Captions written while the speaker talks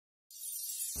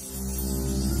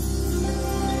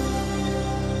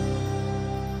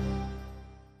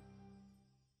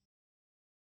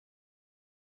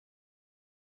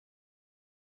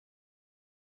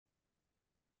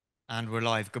And we're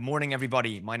live. Good morning,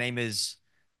 everybody. My name is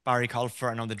Barry Colfer,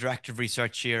 and I'm the Director of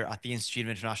Research here at the Institute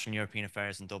of International and European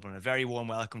Affairs in Dublin. A very warm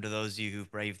welcome to those of you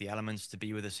who've braved the elements to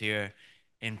be with us here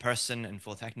in person in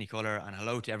full Technicolor, and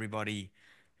hello to everybody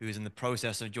who is in the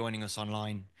process of joining us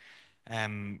online.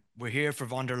 We're here for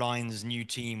von der Leyen's new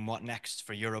team, What Next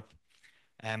for Europe.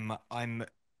 I'm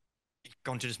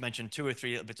going to just mention two or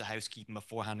three little bits of housekeeping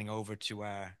before handing over to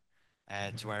our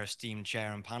esteemed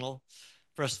chair and panel.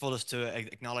 First of all, is to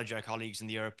acknowledge our colleagues in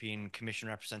the European Commission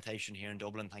representation here in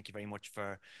Dublin. Thank you very much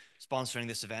for sponsoring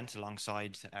this event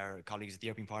alongside our colleagues at the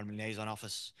European Parliament Liaison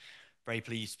Office. Very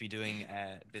pleased to be doing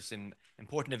this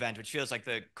important event, which feels like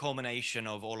the culmination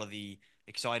of all of the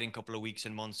exciting couple of weeks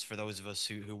and months for those of us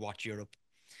who watch Europe.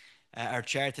 Our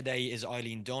chair today is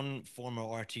Eileen Dunn, former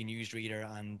RT newsreader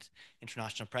and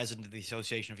international president of the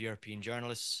Association of European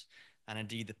Journalists, and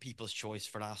indeed the People's Choice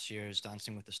for last year's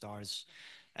Dancing with the Stars.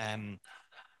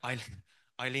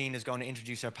 Eileen is going to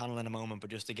introduce our panel in a moment,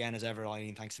 but just again, as ever,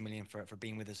 Eileen, thanks a million for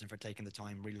being with us and for taking the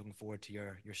time. Really looking forward to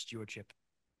your stewardship.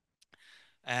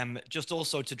 Just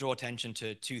also to draw attention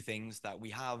to two things that we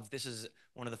have. This is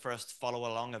one of the first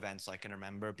follow-along events I can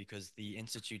remember, because the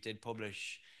Institute did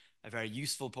publish a very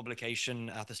useful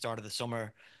publication at the start of the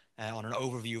summer on an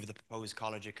overview of the proposed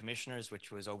College of Commissioners,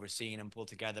 which was overseen and pulled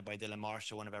together by Dylan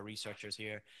Marshall, one of our researchers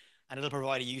here. And it'll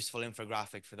provide a useful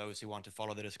infographic for those who want to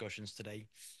follow the discussions today.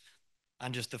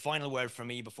 And just the final word from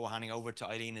me before handing over to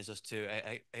Eileen is just to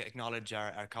acknowledge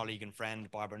our colleague and friend,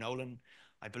 Barbara Nolan.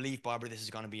 I believe, Barbara, this is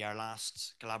going to be our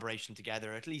last collaboration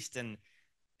together, at least in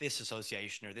this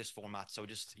association or this format. So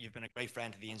you've been a great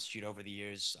friend to the Institute over the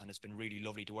years, and it's been really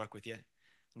lovely to work with you.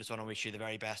 I just want to wish you the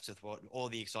very best with all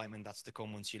the excitement that's to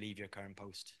come once you leave your current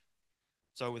post.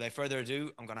 So without further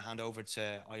ado, I'm going to hand over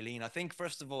to Eileen. I think,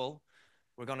 first of all,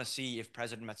 we're going to see if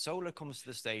President Metsola comes to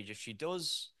the stage. If she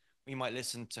does, we might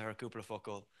listen to her cúpla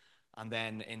focal, and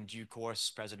then in due course,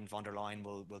 President von der Leyen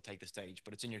will take the stage.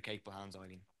 But it's in your capable hands,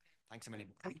 Eileen. Thanks a million.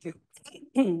 Thank you.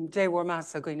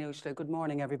 Good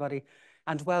morning, everybody,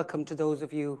 and welcome to those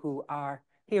of you who are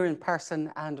here in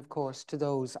person and, of course, to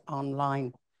those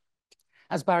online.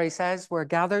 As Barry says, we're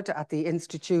gathered at the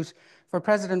Institute for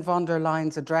President von der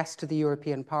Leyen's address to the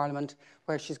European Parliament,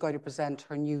 where she's going to present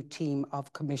her new team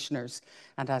of commissioners.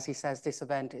 And as he says, this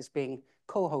event is being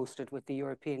co-hosted with the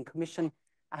European Commission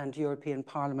and European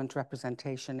Parliament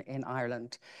representation in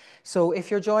Ireland. So if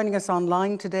you're joining us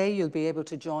online today, you'll be able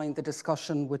to join the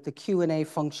discussion with the Q&A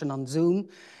function on Zoom.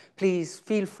 Please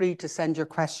feel free to send your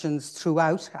questions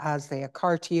throughout as they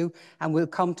occur to you, and we'll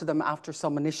come to them after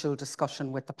some initial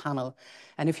discussion with the panel.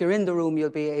 And if you're in the room, you'll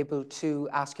be able to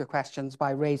ask your questions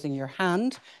by raising your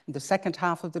hand in the second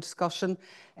half of the discussion.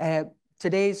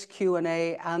 Today's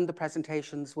Q&A and the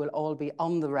presentations will all be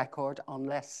on the record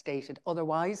unless stated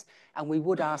otherwise, and we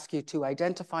would ask you to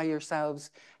identify yourselves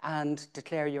and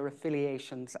declare your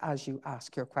affiliations as you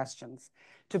ask your questions.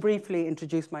 To briefly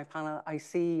introduce my panel, I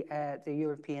see the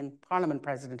European Parliament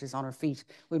President is on her feet.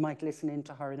 We might listen in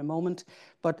to her in a moment.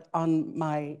 But on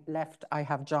my left, I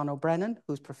have John O'Brennan,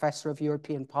 who's Professor of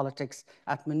European Politics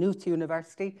at Maynooth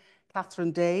University,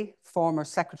 Catherine Day, former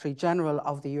Secretary-General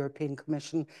of the European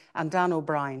Commission, and Dan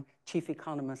O'Brien, Chief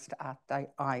Economist at the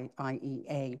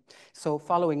IIEA. So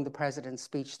following the President's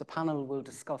speech, the panel will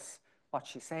discuss what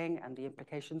she's saying and the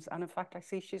implications. And in fact, I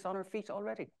see she's on her feet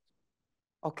already.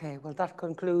 Okay, well, that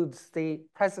concludes the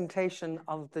presentation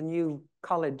of the new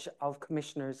College of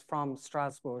Commissioners from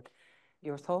Strasbourg.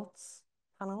 Your thoughts,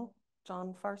 panel?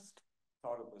 John first. I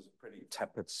thought it was a pretty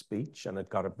tepid speech, and it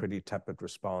got a pretty tepid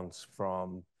response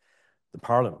from the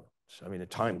Parliament. I mean,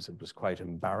 at times it was quite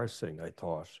embarrassing, I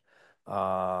thought.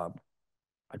 I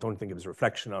don't think it was a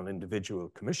reflection on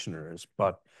individual commissioners,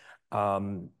 but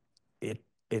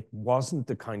it wasn't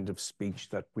the kind of speech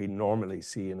that we normally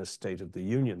see in a State of the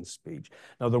Union speech.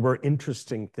 Now, there were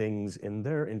interesting things in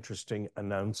there, interesting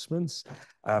announcements.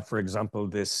 For example,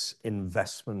 this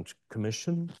investment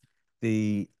commission,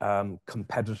 the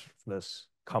competitiveness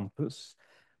compass,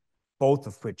 both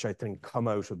of which I think come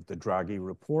out of the Draghi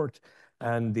report,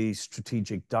 and the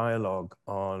strategic dialogue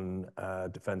on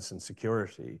defense and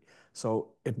security. So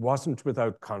it wasn't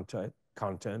without content,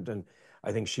 and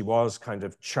I think she was kind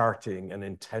of charting an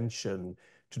intention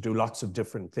to do lots of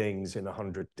different things in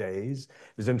 100 days.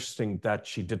 It was interesting that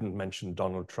she didn't mention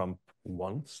Donald Trump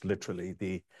once, literally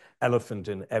the elephant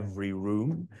in every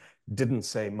room, didn't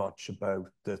say much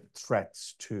about the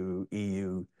threats to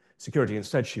EU security.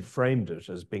 Instead, she framed it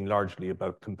as being largely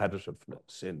about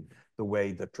competitiveness in the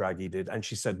way that Draghi did. And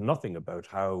she said nothing about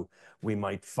how we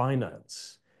might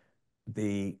finance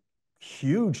the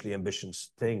hugely ambitious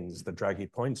things that Draghi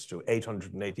points to,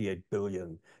 888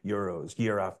 billion euros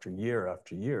year after year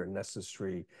after year,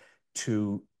 necessary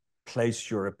to place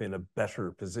Europe in a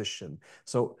better position.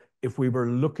 So if we were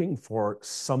looking for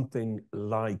something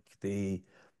like the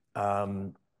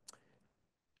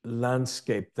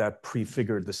landscape that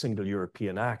prefigured the Single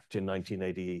European Act in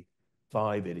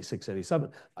 1985, 86, 87,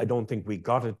 I don't think we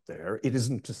got it there. It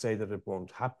isn't to say that it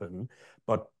won't happen,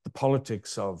 but the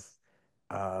politics of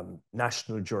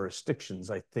national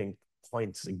jurisdictions, I think,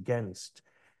 points against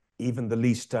even the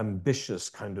least ambitious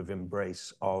kind of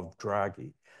embrace of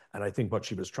Draghi. And I think what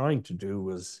she was trying to do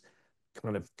was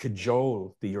kind of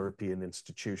cajole the European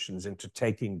institutions into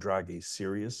taking Draghi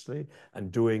seriously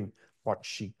and doing what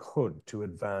she could to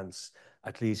advance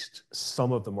at least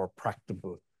some of the more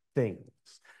practical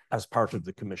things as part of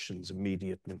the Commission's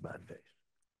immediate new mandate.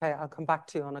 Okay, I'll come back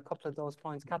to you on a couple of those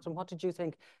points. Catherine, what did you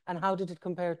think, and how did it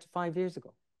compare to 5 years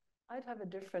ago? I'd have a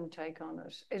different take on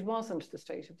it. It wasn't the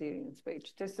State of the Union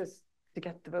speech. This is to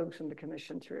get the vote in the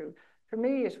Commission through. For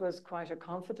me, it was quite a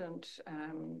confident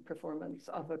performance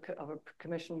of a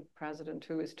Commission President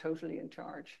who is totally in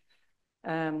charge.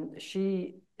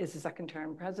 She is a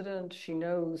second-term president. She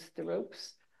knows the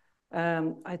ropes.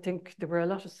 I think there were a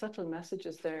lot of subtle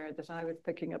messages there that I was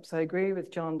picking up. So I agree with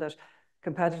John that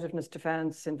competitiveness,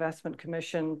 defence, investment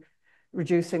commission,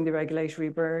 reducing the regulatory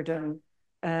burden.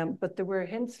 But there were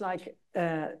hints like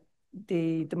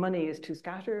the money is too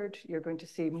scattered. You're going to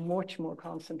see much more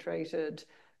concentrated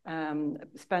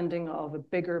spending of a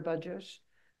bigger budget,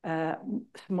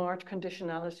 smart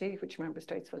conditionality, which member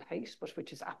states will hate, but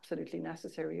which is absolutely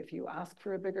necessary. If you ask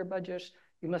for a bigger budget,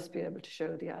 you must be able to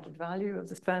show the added value of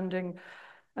the spending.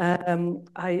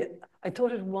 I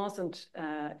thought it wasn't,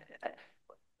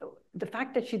 the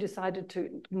fact that she decided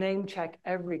to name check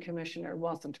every commissioner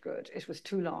wasn't good. It was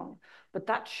too long. But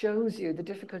that shows you the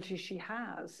difficulty she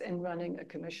has in running a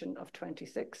commission of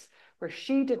 26, where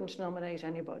she didn't nominate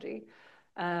anybody.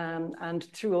 And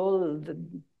through all the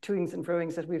toings and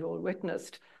froings that we've all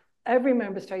witnessed, every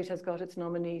member state has got its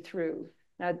nominee through.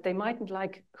 Now, they mightn't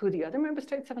like who the other member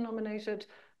states have nominated,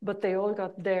 but they all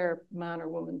got their man or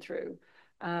woman through.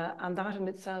 And that in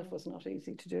itself was not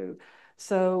easy to do.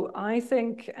 So I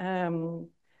think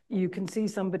you can see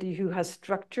somebody who has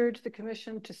structured the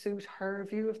Commission to suit her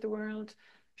view of the world.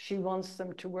 She wants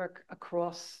them to work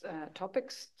across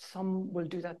topics. Some will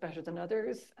do that better than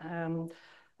others.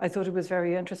 I thought it was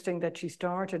very interesting that she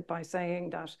started by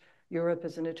saying that Europe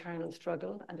is an eternal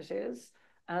struggle, and it is.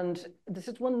 And this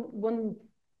is one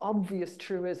obvious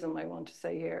truism I want to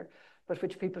say here, but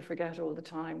which people forget all the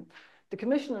time. The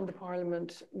Commission and the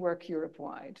Parliament work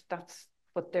Europe-wide. That's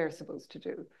what they're supposed to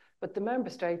do. But the member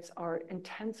states are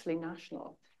intensely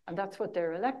national, and that's what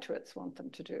their electorates want them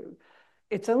to do.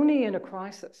 It's only in a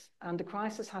crisis, and the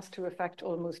crisis has to affect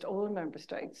almost all member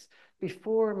states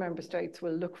before member states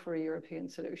will look for a European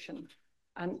solution.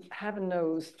 And heaven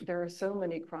knows there are so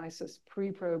many crises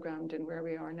pre-programmed in where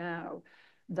we are now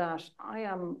that I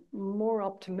am more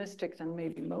optimistic than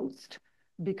maybe most,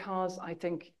 because I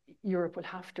think Europe will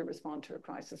have to respond to a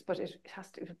crisis, but it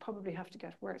will probably have to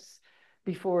get worse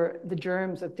before the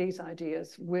germs of these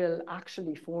ideas will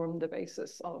actually form the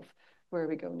basis of where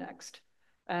we go next.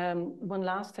 One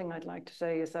last thing I'd like to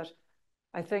say is that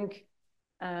I think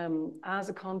as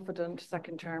a confident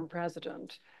second-term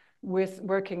president,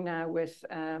 working now with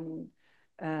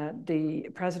the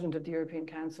President of the European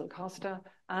Council, Costa,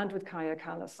 and with Kaja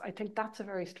Kallas, I think that's a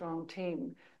very strong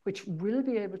team, which will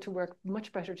be able to work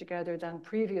much better together than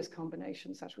previous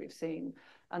combinations that we've seen.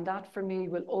 And that, for me,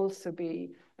 will also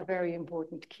be a very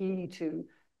important key to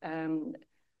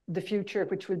the future,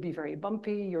 which will be very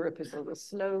bumpy. Europe is always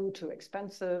slow, too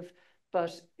expensive,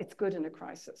 but it's good in a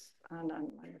crisis. And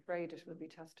I'm afraid it will be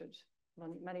tested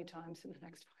many times in the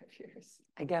next 5 years.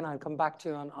 Again, I'll come back to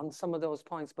you on some of those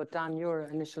points, but Dan, your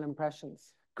initial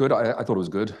impressions. Good. I thought it was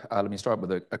good. Let me start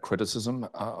with a criticism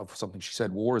of something she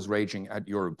said. War is raging at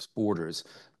Europe's borders.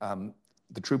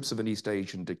 The troops of an East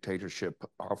Asian dictatorship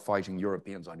are fighting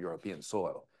Europeans on European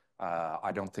soil.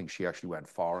 I don't think she actually went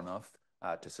far enough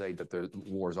to say that the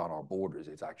war is on our borders.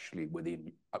 It's actually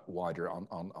within wider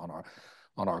on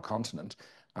our continent.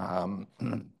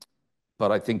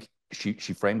 But I think she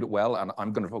framed it well, and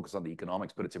I'm going to focus on the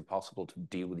economics, but it's impossible to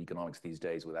deal with economics these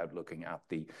days without looking at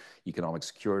the economic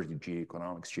security,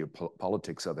 geoeconomics,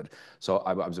 geopolitics of it. So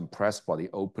I was impressed by the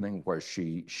opening where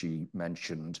she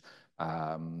mentioned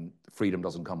freedom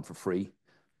doesn't come for free.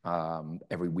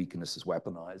 Every weakness is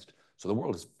weaponized. So the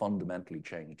world has fundamentally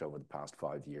changed over the past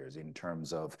 5 years in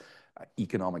terms of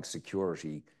economic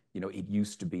security. You know, it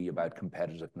used to be about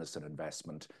competitiveness and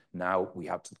investment. Now we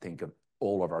have to think of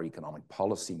all of our economic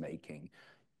policy making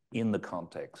in the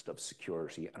context of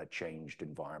security and a changed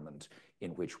environment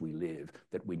in which we live,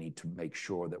 that we need to make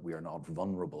sure that we are not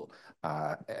vulnerable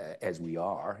as we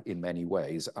are in many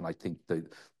ways. And I think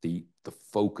the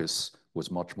focus was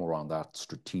much more on that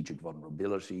strategic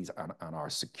vulnerabilities and our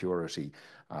security,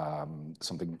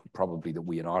 something probably that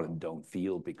we in Ireland don't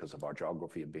feel because of our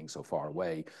geography and being so far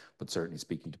away, but certainly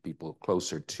speaking to people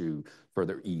closer to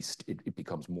further east, it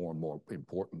becomes more and more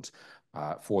important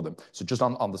for them. So just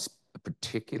on the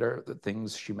particular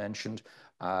things she mentioned,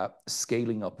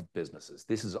 scaling up of businesses.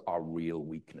 This is our real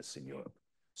weakness in Europe.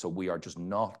 So we are just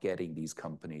not getting these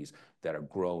companies that are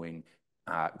growing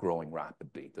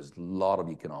rapidly. There's a lot of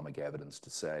economic evidence to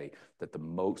say that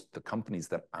the companies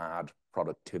that add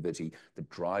productivity, that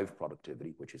drive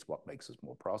productivity, which is what makes us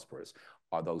more prosperous,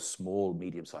 are those small,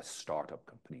 medium-sized startup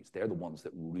companies. They're the ones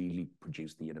that really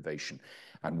produce the innovation.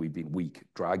 And we've been weak.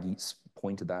 Draghi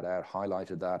pointed that out,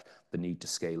 highlighted that, the need to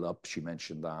scale up. She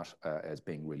mentioned that as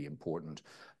being really important.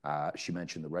 She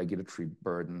mentioned the regulatory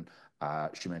burden.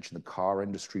 She mentioned the car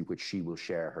industry, which she will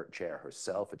chair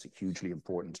herself. It's a hugely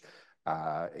important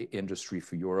industry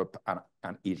for Europe,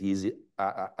 and it is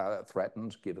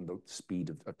threatened given the speed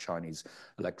of Chinese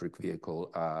electric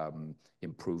vehicle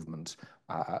improvement.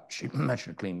 She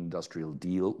mentioned a clean industrial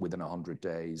deal within 100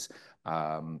 days.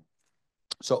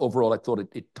 So overall, I thought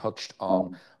it touched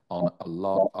on a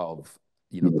lot of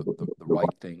the right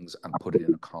things and put it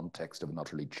in a context of an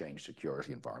utterly changed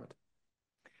security environment.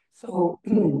 So,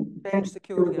 changed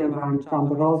security environment, John,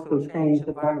 but also changed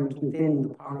environment within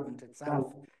the Parliament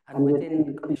itself and within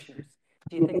the commissioners.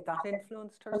 Do you think that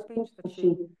influenced her speech, that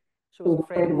she was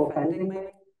afraid of offending,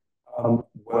 maybe?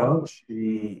 Well,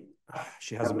 she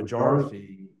has a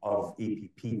majority of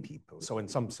EPP people, so in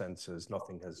some senses,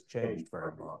 nothing has changed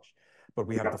very much. But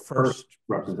we have the first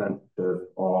representative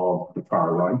of the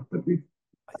far right that we've,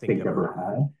 I think, ever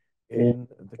had in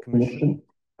the Commission.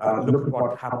 Look at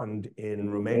what happened in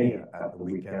Romania at the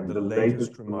weekend, the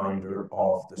latest reminder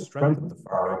of the strength of the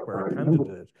far right, where a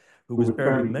candidate who was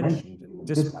barely mentioned in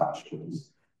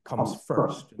dispatches comes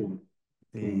first in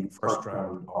the first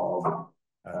round of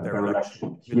their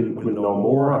election. We'll know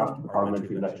more after the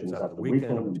parliamentary elections at the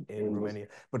weekend in Romania,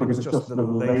 but it was just the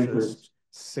latest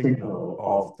signal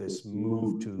of this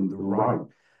move to the right.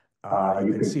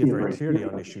 You can see it very clearly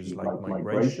on issues like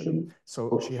migration.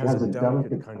 So she has a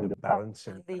delicate kind of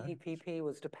balancing. The EPP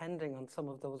was depending on some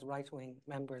of those right-wing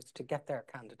members to get their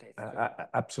candidates.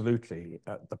 Absolutely.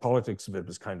 The politics of it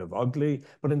was kind of ugly,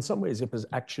 but in some ways it was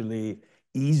actually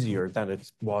easier than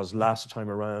it was last time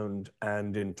around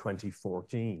and in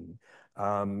 2014.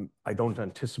 I don't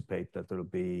anticipate that there'll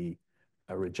be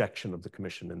a rejection of the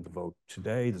Commission in the vote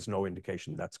today. There's no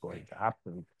indication that's going to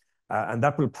happen. And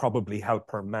that will probably help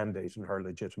her mandate and her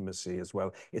legitimacy as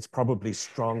well. It's probably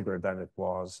stronger than it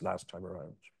was last time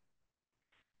around.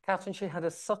 Catherine, she had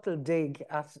a subtle dig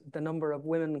at the number of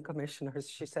women commissioners.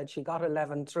 She said she got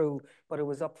 11 through, but it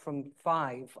was up from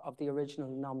 5 of the original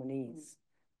nominees.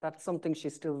 That's something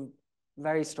she's still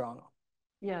very strong on.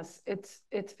 Yes, it's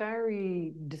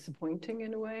very disappointing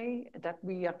in a way that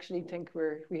we actually think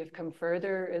we have come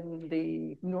further in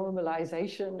the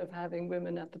normalization of having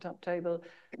women at the top table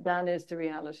than is the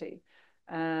reality.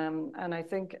 And I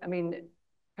think, I mean,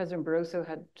 President Barroso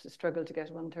had struggled to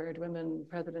get 1/3 women.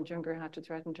 President Juncker had to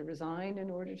threaten to resign in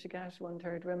order to get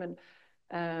 1/3 women.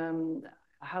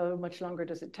 How much longer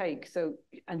does it take? So,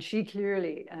 and she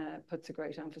clearly puts a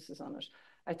great emphasis on it.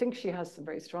 I think she has some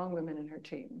very strong women in her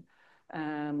team.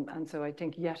 And so I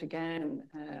think yet again,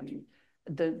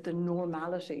 the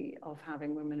normality of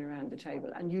having women around the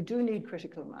table, and you do need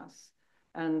critical mass.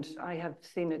 And I have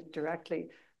seen it directly.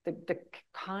 The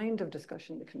kind of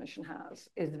discussion the Commission has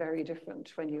is very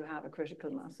different when you have a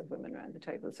critical mass of women around the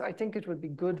table. So I think it would be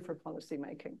good for policy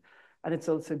making. And it's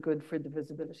also good for the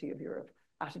visibility of Europe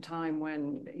at a time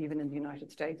when even in the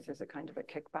United States, there's a kind of a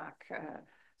kickback.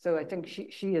 So I think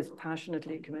she is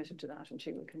passionately committed to that, and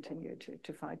she will continue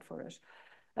to fight for it.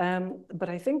 But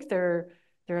I think there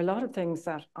are a lot of things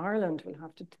that Ireland will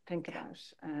have to think about.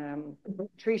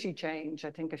 Treaty change,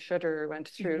 I think a shudder went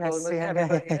through almost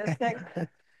everybody listening.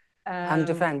 And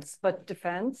defence. But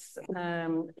defence,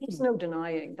 there's no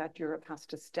denying that Europe has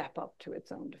to step up to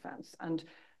its own defence. And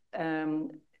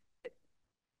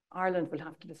Ireland will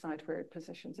have to decide where it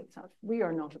positions itself. We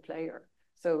are not a player.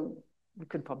 So we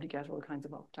could probably get all kinds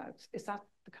of opt-outs. Is that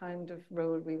the kind of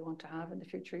role we want to have in the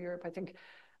future Europe? I think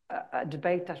a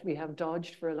debate that we have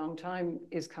dodged for a long time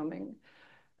is coming.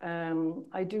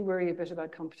 I do worry a bit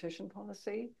about competition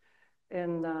policy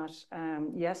in that,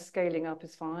 yes, scaling up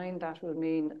is fine. That will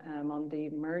mean on the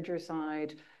merger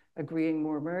side, agreeing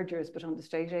more mergers, but on the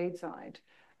state aid side,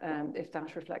 if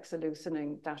that reflects a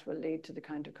loosening, that will lead to the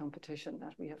kind of competition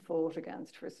that we have fought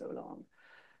against for so long.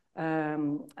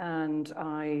 And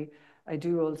I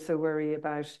do also worry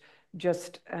about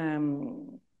just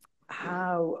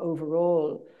how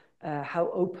overall, how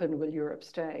open will Europe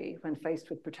stay when faced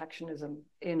with protectionism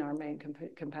in our main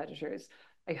competitors.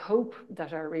 I hope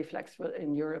that our reflex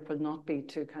in Europe will not be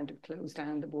to kind of close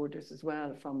down the borders as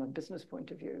well from a business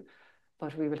point of view,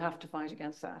 but we will have to fight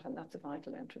against that, and that's a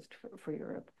vital interest for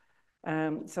Europe.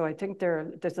 So I think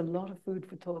there's a lot of food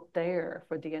for thought there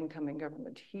for the incoming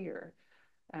government here.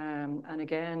 And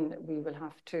again, we will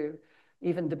have to,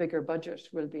 even the bigger budget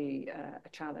will be a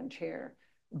challenge here,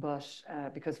 but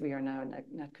because we are now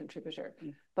a net contributor.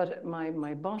 But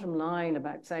my bottom line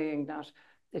about saying that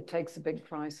it takes a big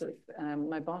crisis,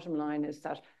 my bottom line is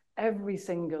that every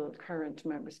single current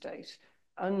member state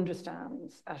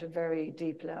understands at a very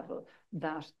deep level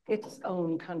that its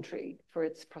own country, for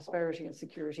its prosperity and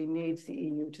security, needs the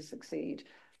EU to succeed.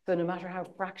 So no matter how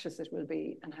fractious it will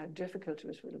be and how difficult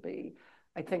it will be,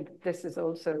 I think this is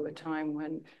also a time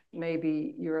when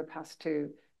maybe Europe has to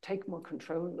take more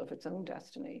control of its own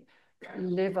destiny,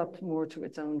 live up more to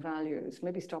its own values,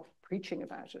 maybe stop preaching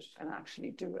about it and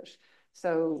actually do it.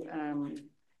 So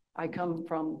I come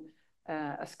from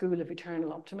a school of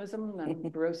eternal optimism,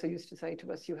 and Barroso used to say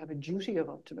to us, you have a duty of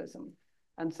optimism.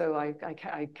 And so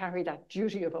I carry that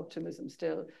duty of optimism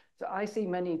still. So I see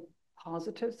many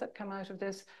positives that come out of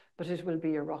this, but it will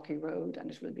be a rocky road and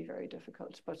it will be very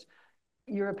difficult. But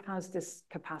Europe has this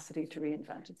capacity to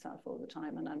reinvent itself all the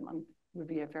time, and I'm would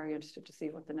be very interested to see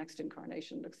what the next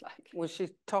incarnation looks like. Well, she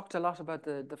talked a lot about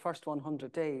the first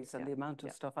 100 days and the amount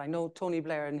of stuff. I know Tony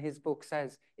Blair in his book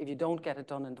says if you don't get it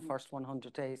done in the first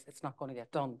 100 days, it's not going to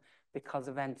get done because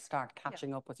events start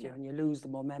catching up with you and you lose the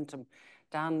momentum.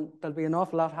 Dan, there'll be an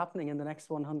awful lot happening in the next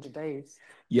 100 days.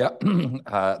 Yeah,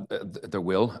 there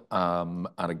will. And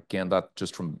again, that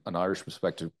just from an Irish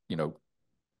perspective, you know,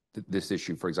 this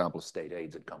issue, for example, state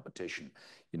aids and competition,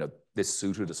 you know, this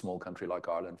suited a small country like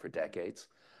Ireland for decades.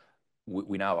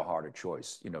 We now have a harder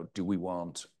choice. You know, do we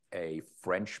want a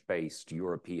French-based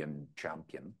European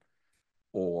champion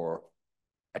or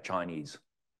a Chinese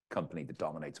company that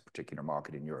dominates a particular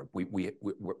market in Europe?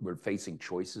 We're facing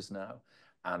choices now,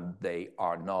 and they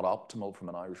are not optimal from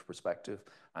an Irish perspective,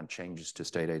 and changes to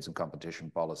state aids and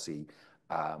competition policy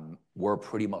were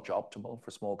pretty much optimal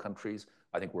for small countries.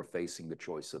 I think we're facing the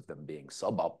choice of them being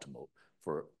suboptimal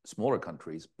for smaller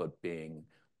countries, but being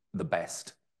the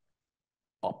best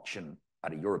option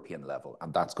at a European level,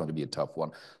 and that's going to be a tough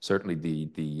one. Certainly,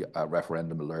 the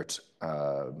referendum alert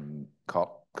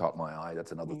caught my eye.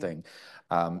 That's another thing.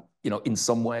 You know, in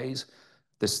some ways,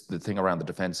 the thing around the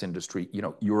defense industry, you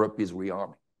know, Europe is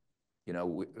rearming. You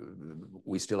know,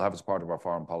 we still have as part of our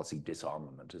foreign policy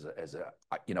disarmament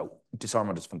you know,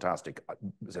 disarmament is fantastic.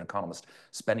 As an economist,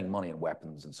 spending money on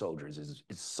weapons and soldiers is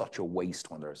such a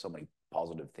waste when there are so many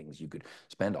positive things you could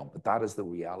spend on. But that is the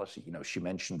reality. You know, she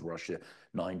mentioned Russia,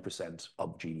 9%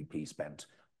 of GDP spent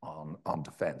on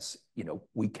defense. You know,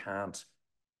 we can't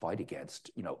fight against,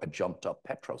 you know, a jumped up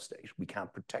petrostate. We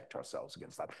can't protect ourselves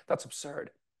against that. That's absurd.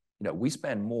 You know, we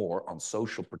spend more on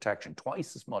social protection,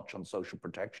 twice as much on social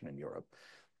protection in Europe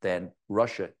than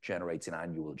Russia generates in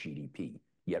annual GDP.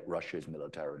 Yet Russia is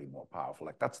militarily more powerful.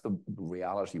 Like, that's the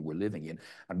reality we're living in.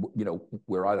 And, you know,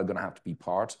 we're either going to have to be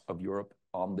part of Europe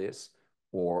on this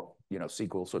or, you know,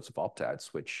 seek all sorts of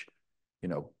opt-outs, which, you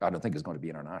know, I don't think is going to be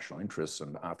in our national interests.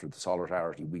 And after the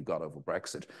solidarity we got over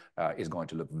Brexit is going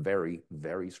to look very,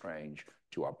 very strange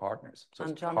to our partners. So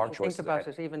and John, if you think about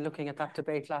it, even looking at that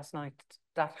debate last night,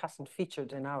 that hasn't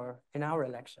featured in our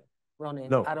election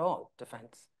run-in at all,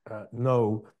 defence.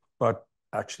 No, but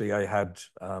actually I had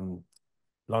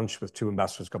lunch with two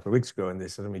ambassadors a couple of weeks ago, and they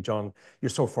said to me, John, you're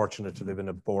so fortunate to live in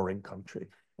a boring country.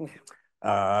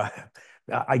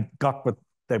 I got what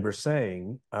they were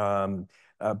saying,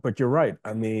 but you're right.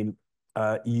 I mean,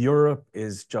 Europe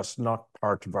is just not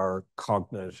part of our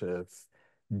cognitive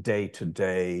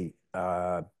day-to-day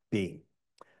being.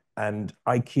 And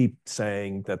I keep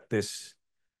saying that this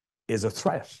is a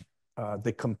threat.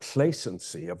 The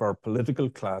complacency of our political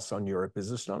class on Europe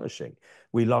is astonishing.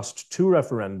 We lost two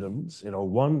referendums in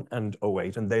 2001 and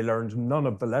 2008, and they learned none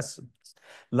of the lessons.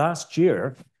 Last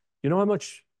year, you know how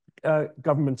much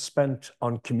government spent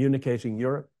on communicating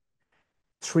Europe?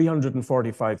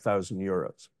 345,000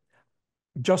 euros.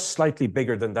 Just slightly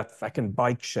bigger than that fucking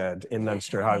bike shed in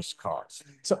Leinster House costs.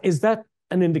 So is that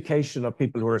an indication of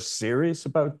people who are serious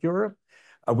about Europe?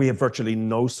 We have virtually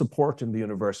no support in the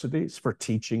universities for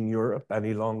teaching Europe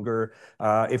any longer.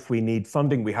 If we need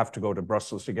funding, we have to go to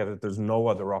Brussels to get it. There's no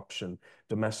other option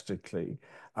domestically.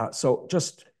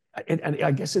 And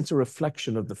I guess it's a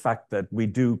reflection of the fact that we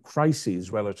do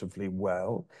crises relatively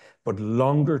well, but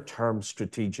longer term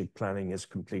strategic planning is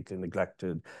completely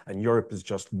neglected. And Europe is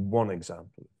just one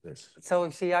example of this. So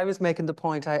see, I was making the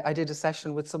point, I did a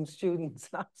session with some students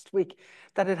last week,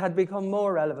 that it had become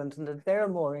more relevant and that they're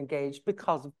more engaged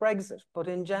because of Brexit. But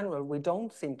in general, we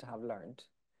don't seem to have learned.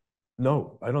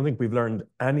 No, I don't think we've learned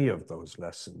any of those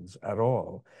lessons at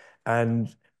all.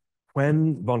 And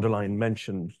when von der Leyen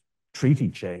mentioned treaty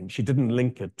change, she didn't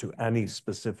link it to any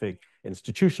specific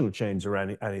institutional change or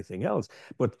anything else.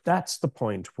 But that's the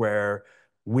point where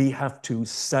we have to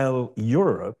sell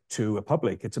Europe to a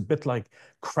public. It's a bit like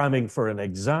cramming for an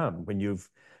exam when you've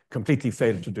completely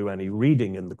failed to do any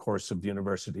reading in the course of the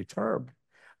university term.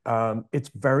 It's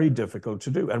very difficult to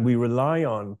do. And we rely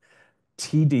on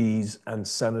TDs and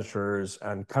senators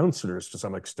and councillors to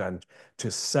some extent to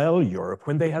sell Europe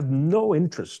when they have no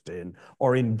interest in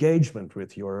or engagement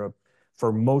with Europe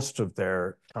for most of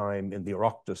their time in the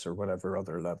Oireachtas or whatever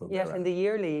other level. Yet in the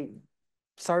yearly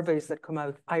surveys that come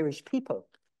out, Irish people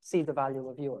see the value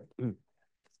of Europe. I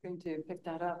was going to pick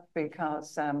that up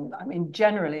because, I mean,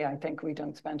 generally, I think we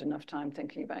don't spend enough time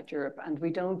thinking about Europe, and we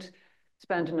don't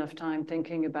spend enough time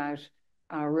thinking about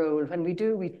our role. When we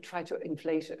do, we try to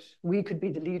inflate it. We could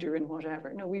be the leader in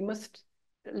whatever. No, we must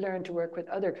learn to work with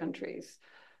other countries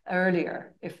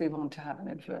earlier if we want to have an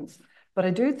influence. But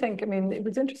I do think, I mean, it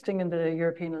was interesting in the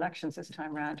European elections this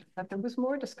time around that there was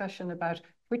more discussion about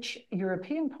which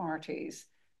European parties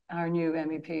our new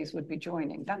MEPs would be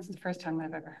joining. That's the first time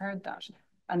I've ever heard that.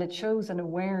 And it shows an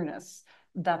awareness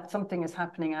that something is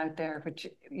happening out there which,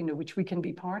 you know, which we can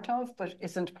be part of, but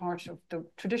isn't part of the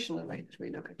traditional way that we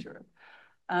look at Europe.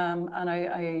 And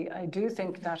I do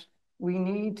think that we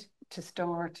need to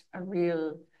start a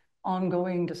real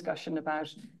ongoing discussion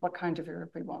about what kind of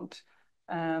Europe we want.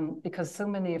 Because so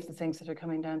many of the things that are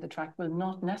coming down the track will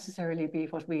not necessarily be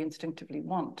what we instinctively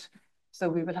want. So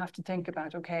we will have to think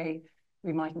about, okay,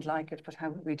 we mightn't like it, but how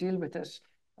would we deal with it?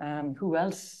 Who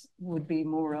else would be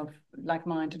more of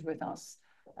like-minded with us?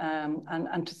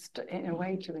 And just in a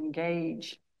way to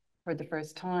engage for the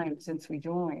first time since we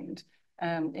joined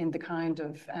in the kind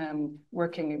of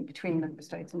working in between member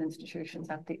states and institutions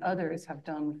that the others have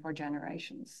done for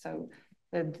generations. So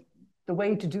the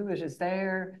way to do it is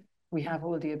there. We have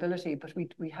all the ability, but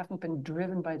we haven't been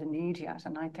driven by the need yet.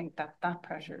 And I think that that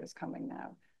pressure is coming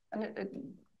now. And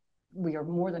we are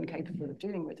more than capable of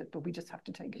dealing with it, but we just have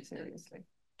to take it seriously.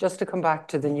 Just to come back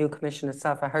to the new commission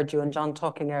itself, I heard you and John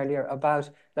talking earlier about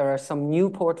there are some new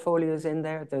portfolios in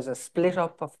there. There's a split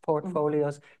up of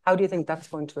portfolios. How do you think that's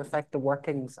going to affect the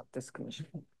workings of this commission?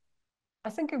 I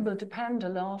think it will depend a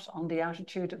lot on the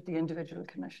attitude of the individual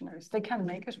commissioners. They can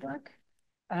make it work.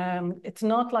 It's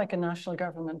not like a national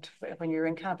government when you're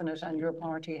in cabinet and your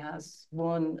party has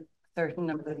won a certain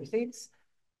number of seats.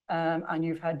 And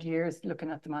you've had years looking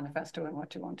at the manifesto and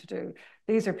what you want to do.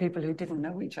 These are people who didn't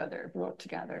know each other, brought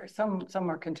together. Some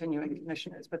are continuing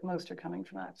commissioners, but most are coming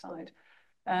from outside.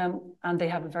 And they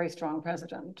have a very strong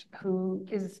president who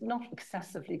is not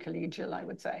excessively collegial, I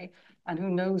would say, and who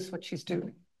knows what she's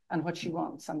doing and what she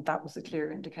wants. And that was a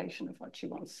clear indication of what she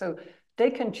wants. So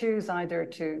they can choose either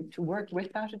to work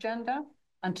with that agenda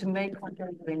and to make what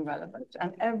they're doing relevant.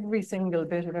 And every single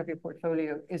bit of every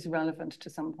portfolio is relevant to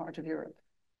some part of Europe.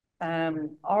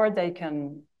 Or they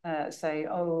can say,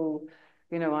 oh,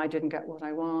 you know, I didn't get what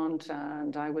I want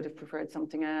and I would have preferred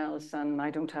something else and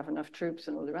I don't have enough troops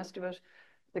and all the rest of it.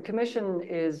 The Commission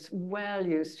is well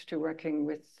used to working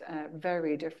with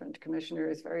very different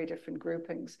commissioners, very different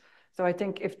groupings. So I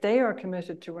think if they are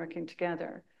committed to working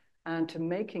together and to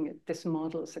making this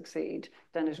model succeed,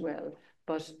 then it will.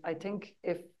 But I think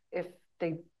if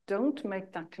they don't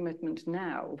make that commitment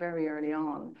now, very early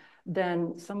on,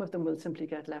 then some of them will simply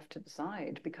get left to the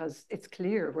side because it's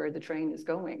clear where the train is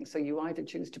going. So you either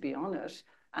choose to be on it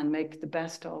and make the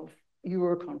best of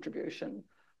your contribution,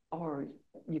 or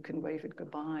you can wave it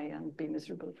goodbye and be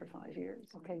miserable for 5 years.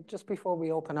 Okay, just before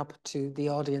we open up to the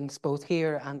audience, both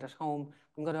here and at home,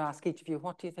 I'm going to ask each of you,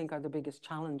 what do you think are the biggest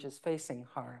challenges facing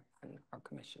her and her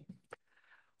commission?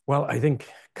 Well, I think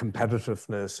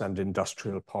competitiveness and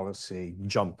industrial policy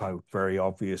jump out very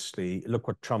obviously. Look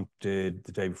what Trump did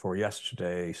the day before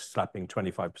yesterday, slapping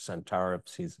 25%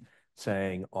 tariffs, he's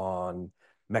saying, on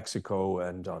Mexico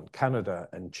and on Canada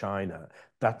and China,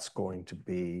 that's going to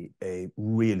be a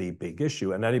really big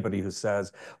issue. And anybody who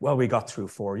says, well, we got through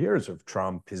 4 years of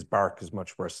Trump, his bark is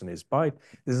much worse than his bite,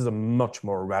 this is a much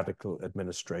more radical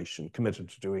administration committed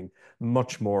to doing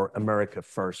much more America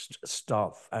first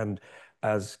stuff. And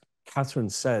as Catherine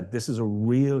said, this is a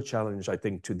real challenge, I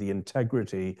think, to the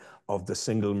integrity of the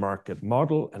single market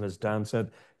model. And as Dan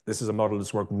said, this is a model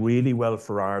that's worked really well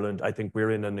for Ireland. I think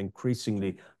we're in an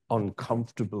increasingly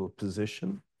uncomfortable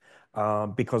position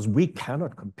because we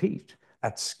cannot compete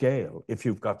at scale if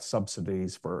you've got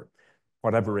subsidies for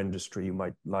whatever industry you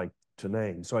might like to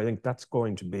name. So I think that's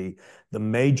going to be the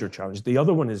major challenge. The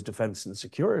other one is defense and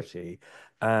security.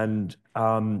 And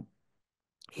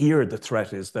here the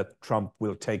threat is that Trump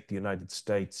will take the United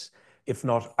States, if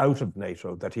not out of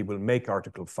NATO, that he will make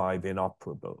Article 5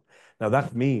 inoperable. Now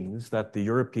that means that the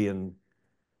European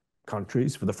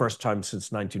countries, for the first time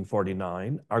since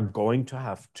 1949, are going to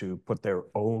have to put their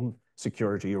own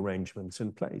security arrangements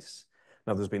in place.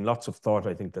 Now, there's been lots of thought,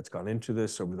 I think, that's gone into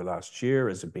this over the last year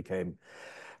as it became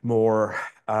more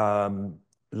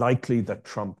likely that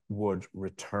Trump would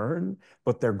return,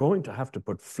 but they're going to have to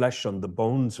put flesh on the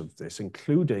bones of this,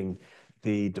 including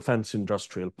the defense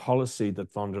industrial policy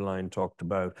that von der Leyen talked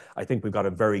about. I think we've got a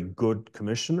very good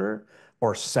commissioner,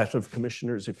 or set of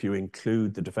commissioners, if you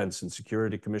include the Defense and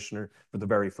Security Commissioner for the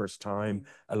very first time,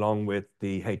 along with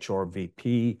the HR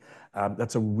VP.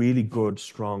 That's a really good,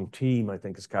 strong team, I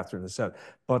think, as Catherine has said.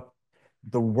 But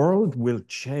the world will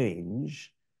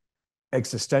change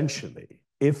existentially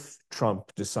if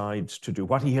Trump decides to do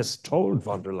what he has told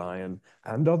von der Leyen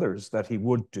and others that he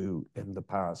would do in the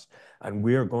past. And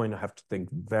we're going to have to think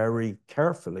very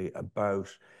carefully about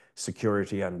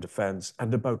security and defense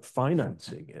and about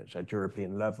financing it at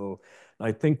European level. And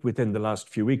I think within the last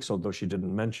few weeks, although she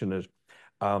didn't mention it,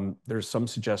 there's some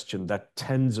suggestion that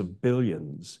tens of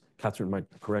billions, Catherine might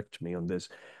correct me on this,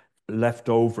 left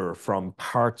over from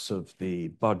parts of the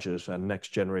budget and Next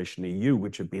Generation EU,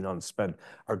 which have been unspent,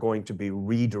 are going to be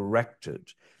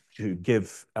redirected to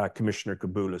give Commissioner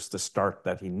Kaboulas the start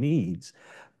that he needs.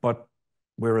 But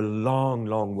we're a long,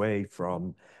 long way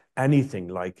from anything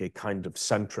like a kind of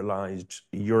centralized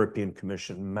European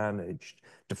Commission managed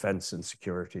defense and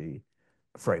security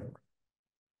framework.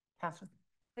 Catherine?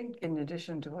 I think in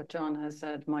addition to what John has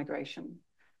said, migration,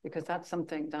 because that's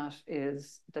something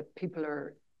that people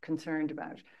are concerned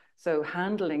about. So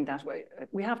handling that way,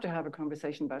 we have to have a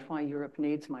conversation about why Europe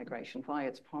needs migration, why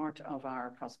it's part of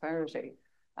our prosperity,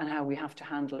 and how we have to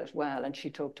handle it well. And she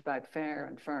talked about fair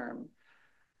and firm.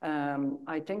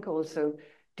 I think also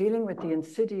dealing with the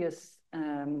insidious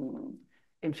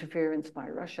interference by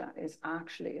Russia is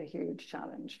actually a huge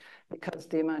challenge, because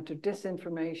the amount of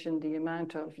disinformation, the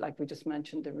amount of, like we just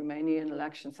mentioned, the Romanian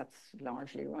elections, that's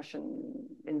largely Russian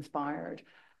inspired.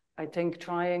 I think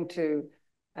trying to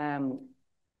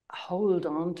hold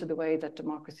on to the way that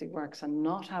democracy works and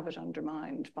not have it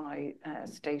undermined by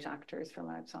state actors from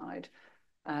outside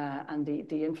and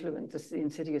the influence, the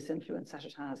insidious influence that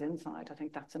it has inside. I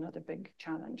think that's another big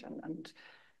challenge and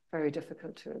very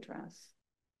difficult to address.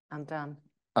 And Dan?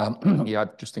 Yeah, I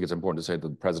just think it's important to say that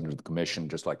the President of the Commission,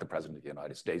 just like the President of the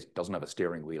United States, doesn't have a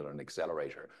steering wheel or an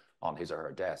accelerator on his or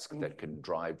her desk that can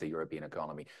drive the European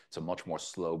economy. It's a much more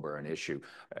slow burn issue.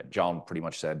 John pretty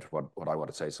much said what I want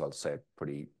to say, so I'll say it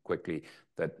pretty quickly,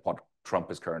 that what Trump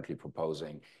is currently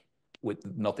proposing,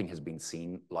 nothing has been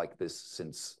seen like this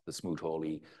since the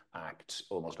Smoot-Hawley Act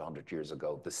almost 100 years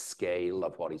ago. The scale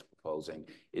of what he's proposing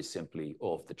is simply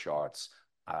off the charts.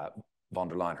 Von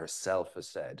der Leyen herself has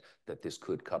said that this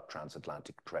could cut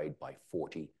transatlantic trade by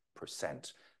 40%.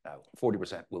 Now,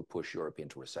 40% will push Europe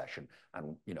into recession,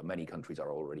 and many countries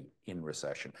are already in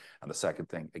recession. And the second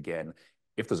thing, again,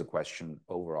 if there's a question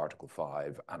over Article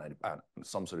 5 and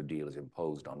some sort of deal is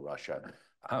imposed on Russia,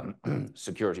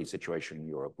 security situation in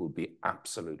Europe will be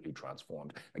absolutely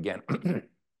transformed. Again,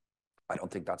 I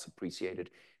don't think that's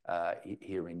appreciated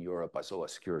here in Europe. I saw a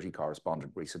security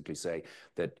correspondent recently say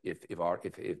that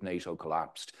if NATO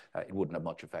collapsed, it wouldn't have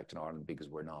much effect in Ireland because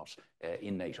we're not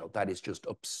in NATO. That is just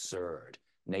absurd.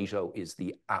 NATO is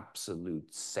the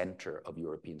absolute center of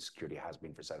European security, has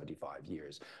been for 75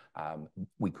 years.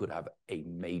 We could have a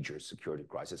major security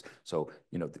crisis. So,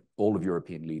 all of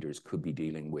European leaders could be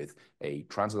dealing with a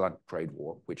transatlantic trade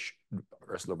war, which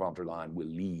Ursula von der Leyen will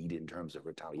lead in terms of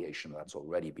retaliation. That's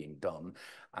already being done.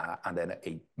 And then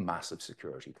a massive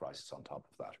security crisis on top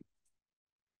of that.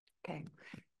 Okay.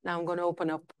 Now I'm going to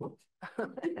open up.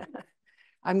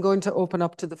 I'm going to open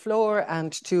up to the floor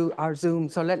and to our Zoom.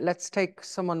 So let's take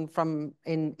someone from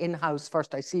in-house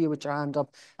first. I see you with your hand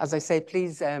up. As I say,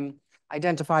 please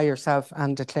identify yourself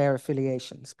and declare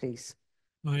affiliations, please.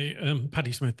 Hi,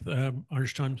 Paddy Smith,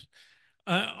 Irish Times.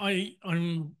 I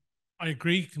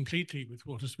agree completely with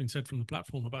what has been said from the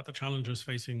platform about the challenges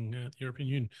facing the European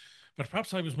Union, but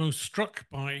perhaps I was most struck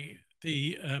by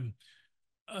the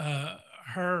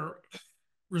her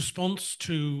response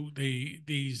to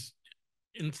these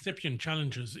incipient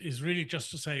challenges is really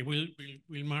just to say we'll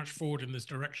march forward in this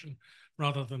direction,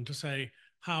 rather than to say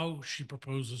how she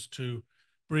proposes to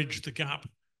bridge the gap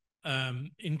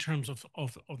in terms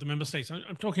of the member states.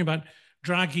 I'm talking about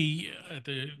Draghi,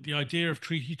 the idea of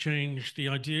treaty change, the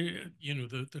idea,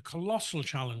 the colossal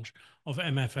challenge of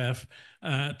MFF,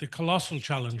 the colossal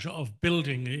challenge of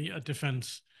building a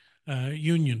defence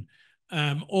union,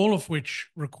 all of which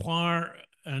require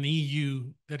an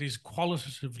EU that is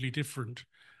qualitatively different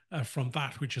from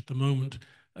that which at the moment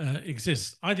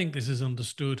exists. I think this is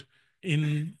understood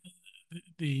in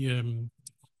the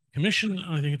Commission.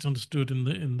 I think it's understood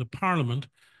in the Parliament,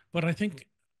 but I think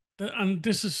that, and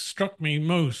this has struck me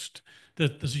most,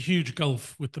 that there's a huge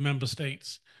gulf with the member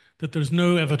states, that there's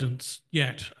no evidence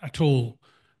yet at all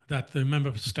that the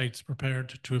member states are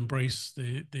prepared to embrace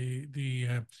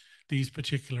these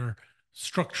particular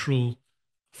structural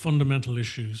fundamental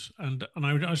issues, and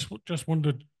I just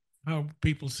wondered how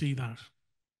people see that.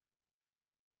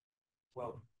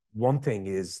 Well, one thing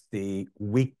is the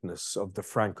weakness of the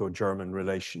Franco-German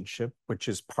relationship, which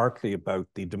is partly about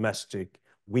the domestic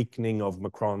weakening of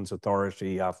Macron's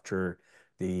authority after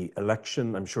the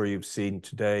election. I'm sure you've seen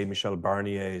today Michel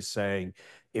Barnier is saying,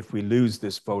 if we lose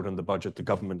this vote on the budget, the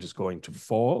government is going to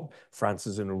fall. France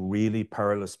is in a really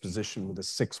perilous position with a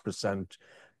 6%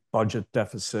 budget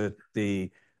deficit. The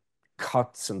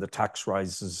cuts and the tax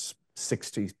rises,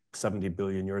 60, 70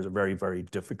 billion euros, are very, very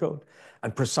difficult.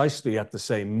 And precisely at the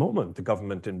same moment, the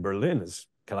government in Berlin is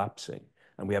collapsing,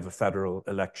 and we have a federal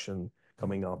election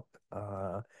coming up.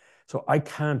 So I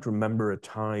can't remember a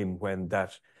time when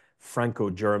that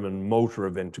Franco-German motor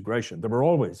of integration, there were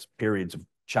always periods of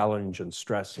challenge and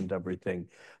stress and everything,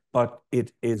 but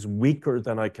it is weaker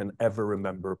than I can ever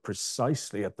remember,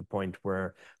 precisely at the point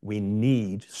where we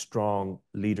need strong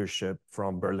leadership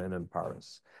from Berlin and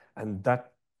Paris. And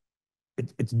that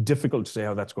it's difficult to say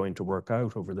how that's going to work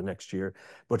out over the next year,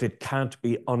 but it can't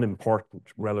be unimportant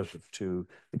relative to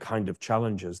the kind of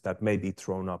challenges that may be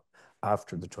thrown up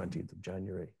after the 20th of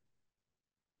January.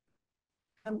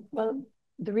 Well,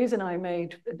 the reason I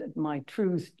made my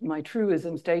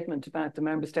truism statement about the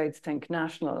member states think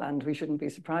national, and we shouldn't be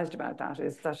surprised about that,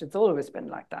 is that it's always been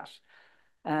like that.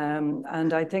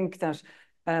 And I think that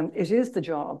it is the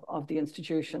job of the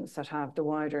institutions that have the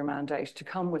wider mandate to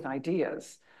come with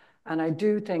ideas. And I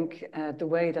do think the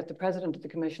way that the President of the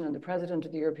Commission and the President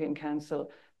of the European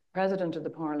Council, President of the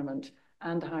Parliament,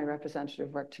 and the High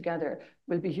Representative work together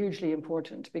will be hugely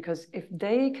important, because if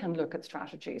they can look at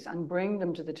strategies and bring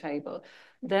them to the table,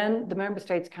 then the member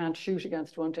states can't shoot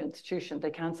against one institution. They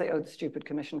can't say, oh, the stupid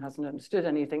Commission hasn't understood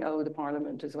anything. Oh, the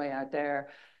Parliament is way out there.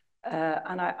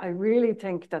 And I really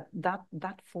think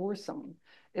that foursome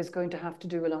is going to have to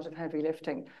do a lot of heavy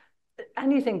lifting.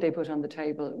 Anything they put on the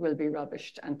table will be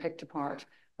rubbished and picked apart,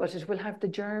 but it will have the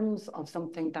germs of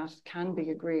something that can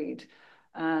be agreed.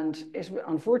 And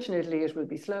unfortunately, it will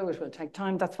be slow, it will take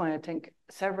time. That's why I think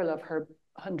several of her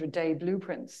 100-day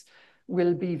blueprints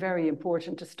will be very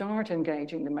important to start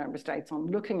engaging the member states on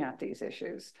looking at these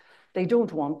issues. They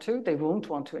don't want to, they won't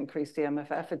want to increase the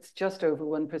MFF. It's just over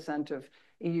 1% of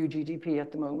EU GDP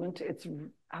at the moment. It's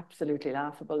absolutely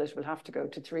laughable. It will have to go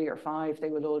to 3 or 5. They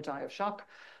will all die of shock,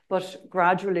 but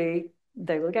gradually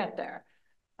they will get there.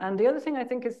 And the other thing I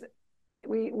think is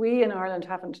we in Ireland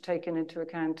haven't taken into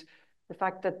account the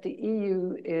fact that the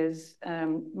EU is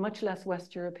much less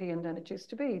West European than it used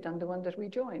to be, than the one that we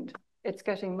joined. It's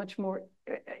getting much more,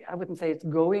 I wouldn't say it's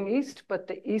going east, but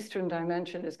the Eastern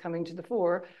dimension is coming to the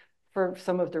fore for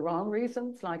some of the wrong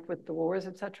reasons, like with the wars,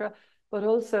 etc. But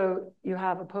also you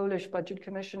have a Polish budget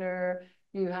commissioner,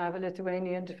 you have a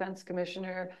Lithuanian defense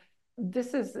commissioner.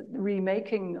 This is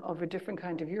remaking of a different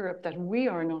kind of Europe that we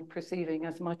are not perceiving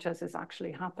as much as is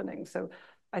actually happening. So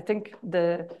I think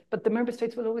but the member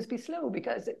states will always be slow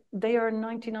because they are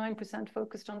 99%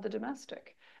 focused on the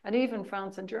domestic. And even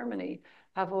France and Germany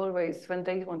have always, when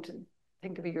they want to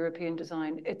think of a European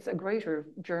design, it's a greater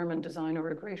German design or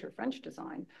a greater French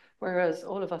design. Whereas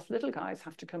all of us little guys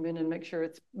have to come in and make sure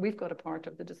we've got a part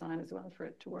of the design as well for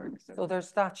it to work. So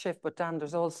there's that shift, but Dan,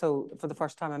 there's also, for the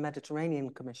first time, a Mediterranean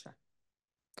commissioner.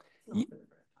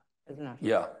 isn't it?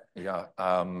 Yeah, yeah.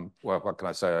 Well, what can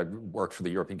I say? I worked for the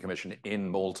European Commission in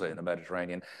Malta in the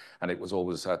Mediterranean, and it was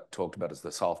always talked about as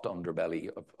the soft underbelly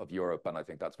of Europe, and I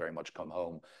think that's very much come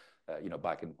home. You know,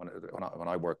 back in when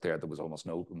I worked there, there was almost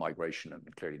no migration,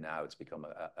 and clearly now it's become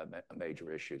a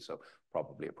major issue. So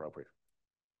probably appropriate.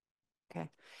 Okay.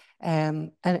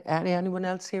 Anyone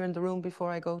else here in the room before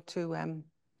I go to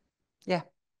yeah,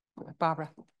 Barbara.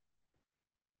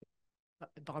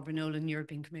 Barbara Nolan,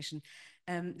 European Commission.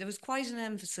 There was quite an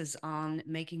emphasis on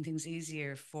making things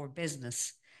easier for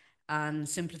business and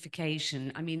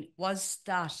simplification. I mean, was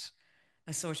that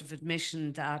a sort of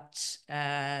admission that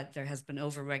there has been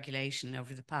over-regulation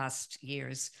over the past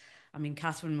years? I mean,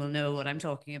 Catherine will know what I'm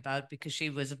talking about because she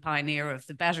was a pioneer of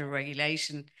the better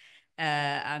regulation,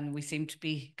 and we seem to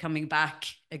be coming back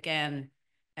again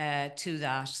to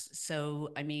that. So,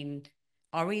 I mean,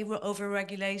 are we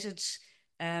over-regulated?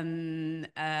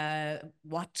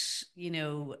 What, you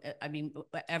know, I mean,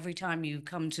 every time you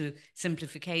come to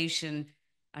simplification,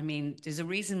 I mean, there's a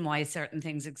reason why certain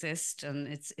things exist, and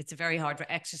it's a very hard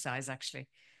exercise, actually.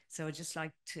 So I'd just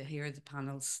like to hear the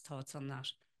panel's thoughts on that.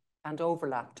 And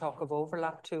overlap, talk of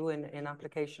overlap too in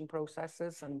application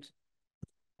processes, and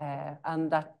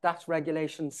that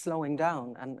regulation slowing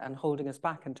down and holding us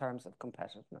back in terms of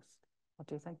competitiveness. What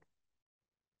do you think?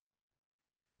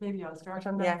 Maybe I'll start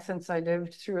on that since I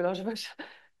lived through a lot of it.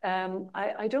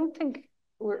 I don't think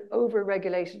we're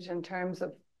over-regulated in terms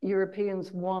of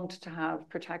Europeans want to have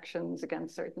protections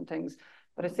against certain things,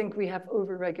 but I think we have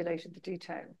over-regulated the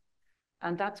detail.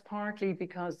 And that's partly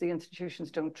because the institutions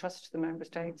don't trust the member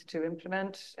states to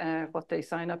implement what they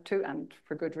sign up to, and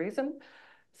for good reason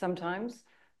sometimes.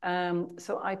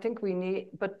 So I think we need,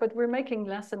 but we're making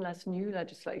less and less new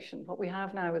legislation. What we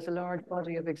have now is a large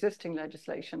body of existing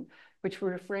legislation, which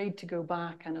we're afraid to go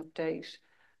back and update.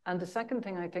 And the second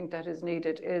thing I think that is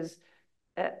needed is,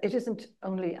 it isn't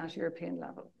only at European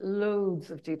level. Loads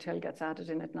of detail gets added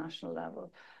in at national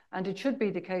level. And it should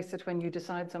be the case that when you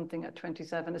decide something at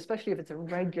 27, especially if it's a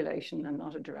regulation and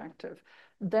not a directive,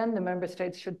 then the member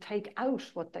states should take out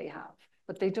what they have,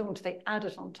 but they don't, they add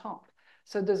it on top.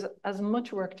 So there's as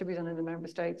much work to be done in the member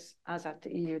states as at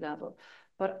the EU level.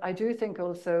 But I do think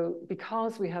also,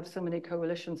 because we have so many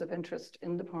coalitions of interest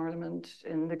in the Parliament,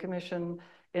 in the Commission,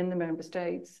 in the member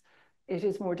states, it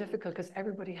is more difficult because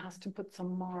everybody has to put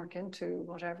some mark into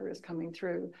whatever is coming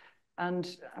through.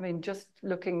 And I mean, just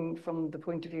looking from the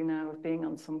point of view now of being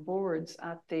on some boards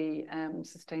at the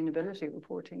sustainability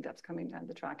reporting that's coming down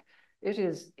the track, it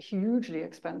is hugely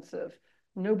expensive.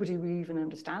 Nobody even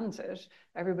understands it.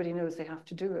 Everybody knows they have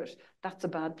to do it. That's a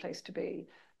bad place to be.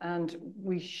 And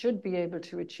we should be able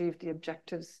to achieve the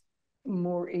objectives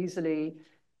more easily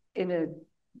in a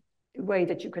way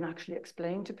that you can actually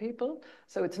explain to people.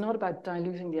 So it's not about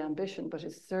diluting the ambition, but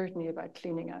it's certainly about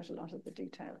cleaning out a lot of the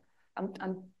detail.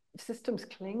 And systems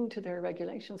cling to their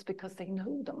regulations because they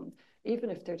know them, even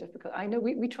if they're difficult. I know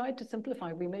we tried to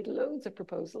simplify. We made loads of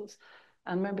proposals.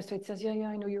 And member state says, yeah,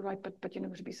 I know you're right, but you know,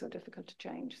 it'd be so difficult to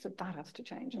change. So that has to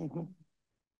change as well.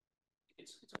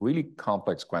 It's a really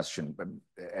complex question, but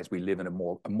as we live in a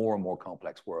more and more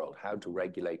complex world, how to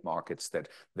regulate markets that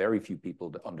very few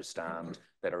people understand,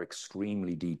 that are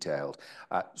extremely detailed.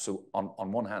 So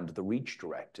on one hand, the REACH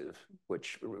directive,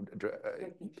 which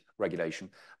regulation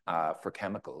for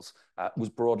chemicals, was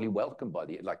broadly welcomed by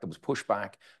there was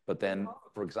pushback, but then,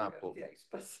 for example,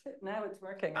 but now it's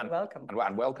working and welcome.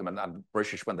 And welcome, and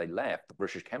British, when they left, the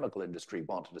British chemical industry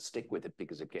wanted to stick with it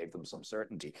because it gave them some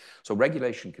certainty. So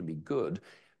regulation can be good.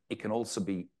 It can also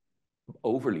be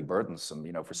overly burdensome,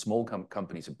 you know, for small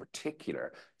companies in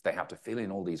particular. They have to fill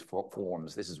in all these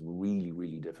forms. This is really,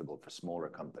 really difficult for smaller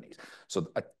companies. So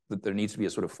there needs to be a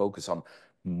sort of focus on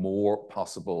more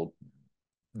possible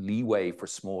leeway for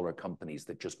smaller companies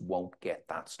that just won't get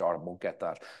that startup, won't get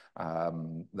that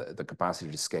the capacity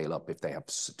to scale up if they have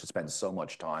to spend so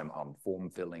much time on form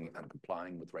filling and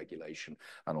complying with regulation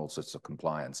and all sorts of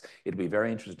compliance. It'll be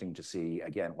very interesting to see,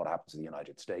 again, what happens in the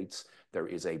United States. There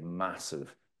is a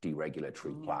massive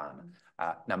deregulatory plan.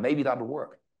 Now, maybe that'll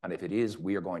work. And if it is,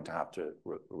 we are going to have to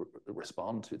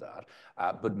respond to that.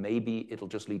 But maybe it'll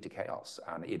just lead to chaos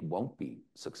and it won't be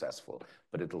successful.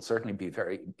 But it'll certainly be a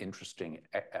very interesting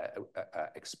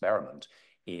experiment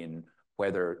in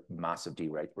whether massive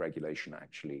deregulation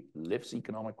actually lifts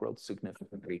economic growth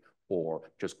significantly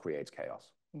or just creates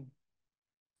chaos.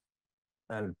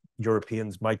 And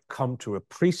Europeans might come to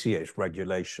appreciate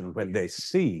regulation when they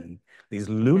see these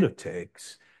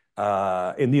lunatics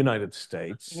in the United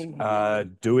States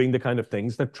doing the kind of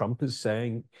things that Trump is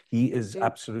saying he is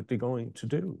absolutely going to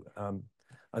do.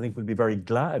 I think would be very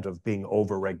glad of being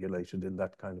over-regulated in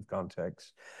that kind of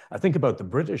context. I think about the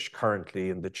British currently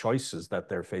and the choices that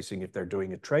they're facing if they're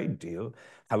doing a trade deal.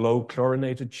 Hello,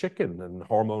 chlorinated chicken and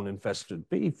hormone-infested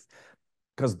beef,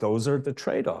 because those are the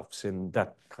trade-offs in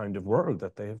that kind of world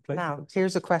that they have played. Now,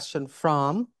 here's a question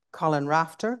from Colin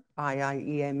Rafter,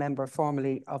 IIEA member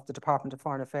formerly of the Department of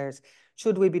Foreign Affairs.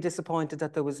 Should we be disappointed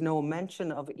that there was no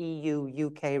mention of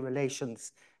EU-UK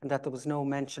relations and that there was no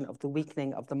mention of the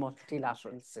weakening of the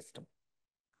multilateral system?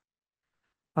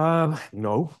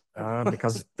 No,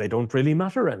 because they don't really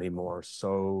matter anymore.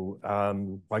 So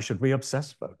why should we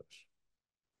obsess about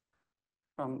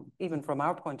it? Even from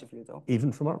our point of view, though.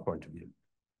 Even from our point of view.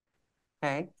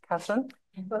 Okay, Catherine?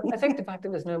 Well, I think the fact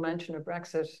there was no mention of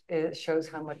Brexit shows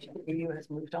how much the EU has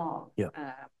moved on. Yeah.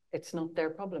 It's not their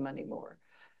problem anymore.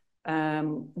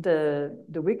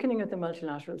 The weakening of the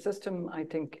multilateral system, I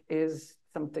think, is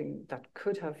something that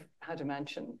could have had a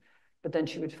mention, but then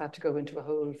she would have had to go into a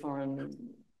whole foreign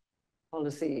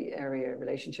policy area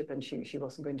relationship, and she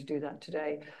wasn't going to do that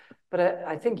today. But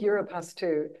I think Europe has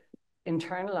to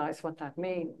internalize what that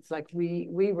means. Like we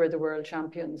were the world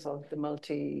champions of the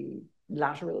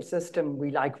multilateral system.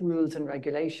 We like rules and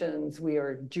regulations. We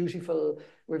are dutiful.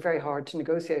 We're very hard to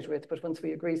negotiate with, but once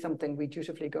we agree something, we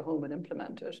dutifully go home and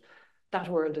implement it. That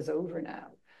world is over now.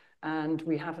 And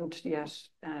we haven't yet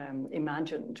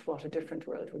imagined what a different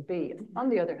world would be. On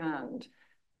the other hand,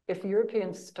 if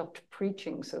Europeans stopped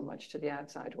preaching so much to the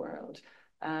outside world,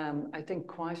 I think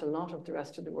quite a lot of the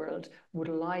rest of the world would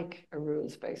like a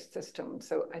rules-based system.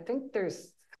 So I think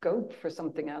there's scope for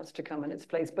something else to come in its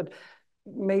place, but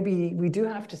maybe we do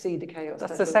have to see the chaos.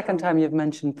 That's the second time you've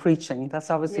mentioned preaching. That's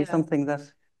obviously something that...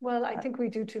 Well, I think we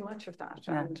do too much of that.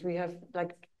 And we have,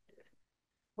 like,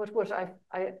 what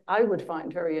I would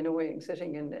find very annoying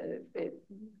sitting in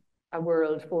a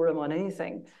world forum on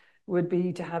anything would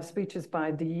be to have speeches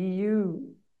by the EU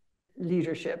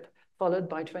leadership followed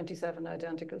by 27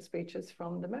 identical speeches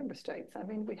from the member states. I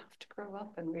mean, we have to grow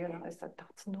up and realize that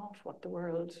that's not what the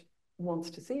world wants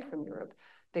to see from Europe.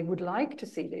 They would like to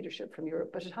see leadership from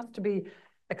Europe, but it has to be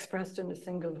expressed in a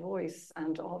single voice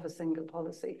and of a single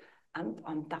policy. And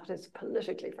that is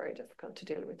politically very difficult to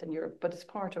deal with in Europe, but it's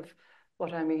part of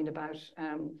what I mean about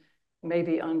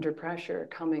maybe under pressure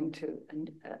coming to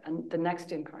the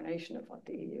next incarnation of what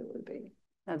the EU will be.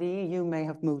 Now, the EU may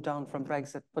have moved on from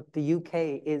Brexit, but the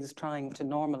UK is trying to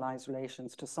normalise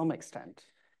relations to some extent.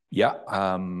 Yeah,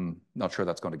 not sure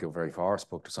that's going to go very far. I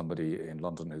spoke to somebody in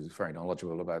London who's very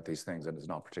knowledgeable about these things and is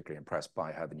not particularly impressed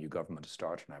by how the new government has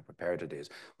started and how prepared it is.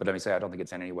 But let me say, I don't think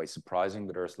it's in any way surprising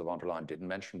that Ursula von der Leyen didn't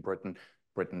mention Britain.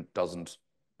 Britain doesn't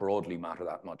broadly matter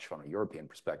that much from a European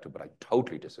perspective, but I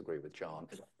totally disagree with John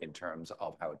in terms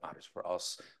of how it matters for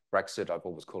us. Brexit, I've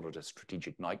always called it a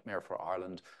strategic nightmare for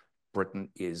Ireland. Britain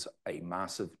is a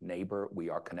massive neighbor. We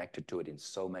are connected to it in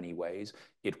so many ways.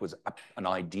 It was an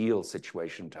ideal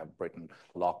situation to have Britain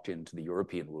locked into the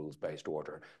European rules-based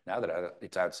order. Now that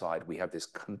it's outside, we have this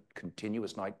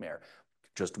continuous nightmare.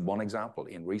 Just one example,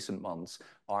 in recent months,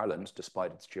 Ireland,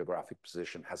 despite its geographic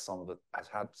position, has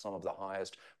had some of the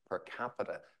highest per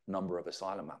capita number of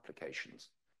asylum applications.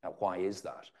 Now, why is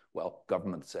that? Well,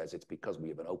 government says it's because we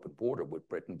have an open border with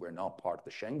Britain. We're not part of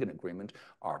the Schengen Agreement.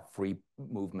 Our free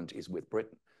movement is with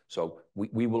Britain. So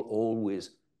we will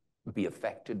always be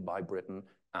affected by Britain,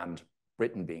 and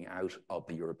Britain being out of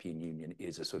the European Union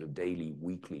is a sort of daily,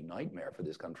 weekly nightmare for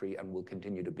this country and will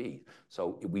continue to be.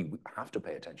 So we have to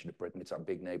pay attention to Britain. It's our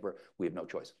big neighbor. We have no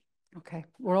choice. Okay,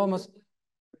 we're almost...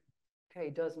 Okay,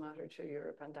 it does matter to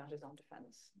Europe, and that is on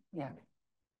defence. Yeah.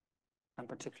 And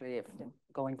particularly if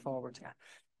going forward,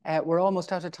 we're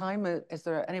almost out of time. Is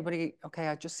there anybody? Okay,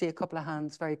 I just see a couple of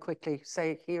hands very quickly.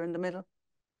 Say here in the middle.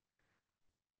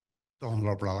 Donald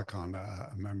O'Bralacon,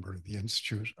 a member of the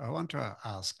Institute. I want to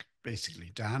ask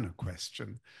basically Dan a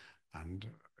question and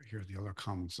hear the other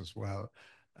comments as well.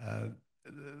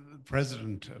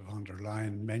 President von der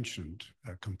Leyen mentioned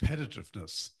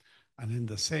competitiveness, and in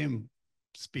the same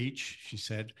speech, she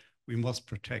said, we must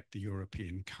protect the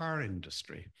European car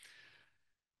industry.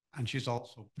 And she's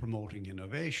also promoting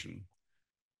innovation.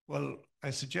 Well, I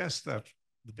suggest that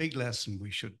the big lesson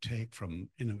we should take from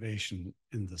innovation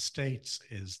in the States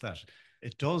is that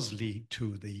it does lead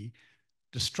to the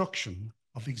destruction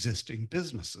of existing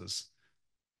businesses.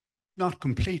 Not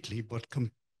completely, but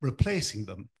replacing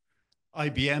them.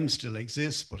 IBM still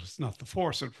exists, but it's not the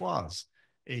force it was.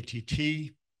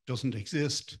 ATT doesn't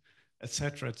exist,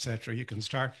 etc., etc. You can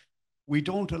start. We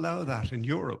don't allow that in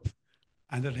Europe.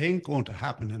 And it ain't going to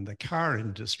happen in the car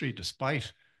industry,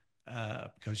 despite,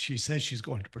 because she says she's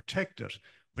going to protect it.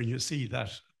 When you see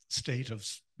that state of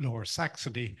Lower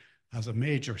Saxony, has a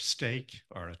major stake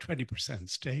or a 20%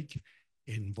 stake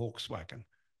in Volkswagen.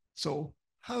 So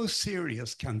how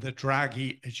serious can the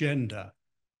Draghi agenda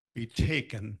be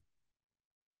taken,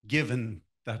 given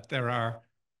that there are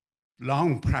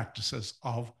long practices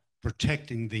of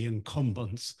protecting the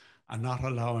incumbents and not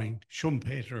allowing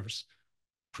Schumpeter's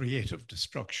creative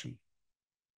destruction?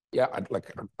 Yeah,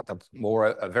 that's more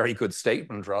a very good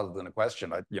statement rather than a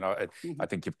question. I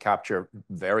think you've captured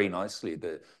very nicely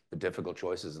the difficult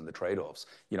choices and the trade-offs.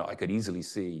 I could easily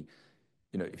see,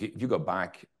 if you go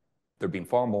back, there have been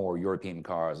far more European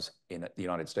cars in the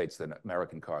United States than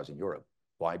American cars in Europe.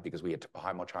 Why? Because we had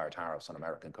much higher tariffs on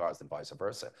American cars than vice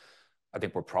versa. I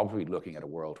think we're probably looking at a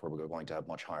world where we're going to have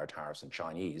much higher tariffs on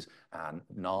Chinese and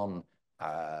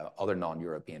other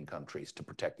non-European countries to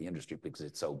protect the industry because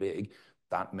it's so big.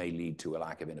 That may lead to a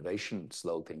lack of innovation,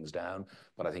 slow things down.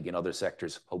 But I think in other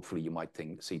sectors, hopefully you might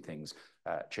see things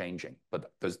changing.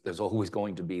 But there's always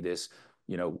going to be this,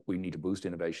 we need to boost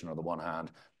innovation on the one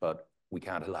hand, but we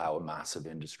can't allow a massive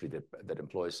industry that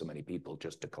employs so many people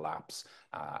just to collapse.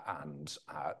 And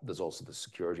there's also the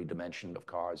security dimension of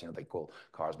cars. They call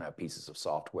cars now pieces of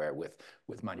software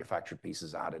with manufactured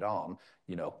pieces added on.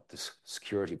 The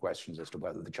security questions as to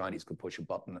whether the Chinese could push a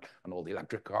button and all the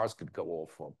electric cars could go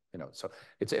off. So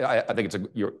I think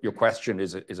your question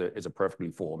is a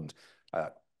perfectly formed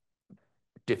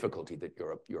difficulty that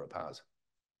Europe has.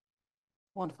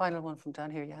 One final one from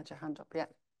down here. You had your hand up, yeah.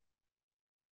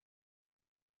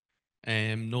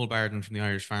 Noel Barden from the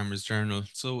Irish Farmers Journal.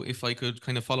 So if I could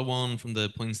kind of follow on from the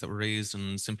points that were raised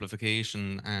on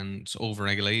simplification and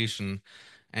over-regulation,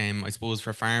 I suppose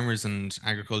for farmers and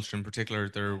agriculture in particular,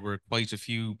 there were quite a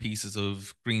few pieces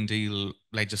of Green Deal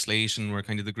legislation where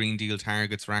kind of the Green Deal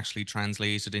targets were actually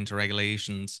translated into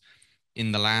regulations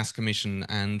in the last commission.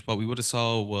 And what we would have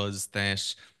saw was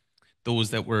that those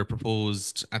that were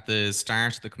proposed at the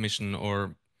start of the commission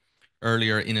or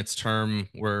earlier in its term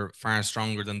were far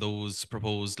stronger than those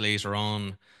proposed later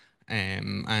on.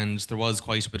 And there was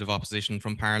quite a bit of opposition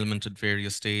from Parliament at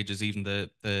various stages. Even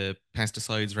the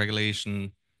pesticides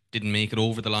regulation didn't make it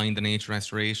over the line. The nature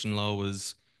restoration law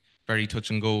was very touch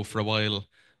and go for a while.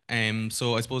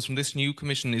 So I suppose from this new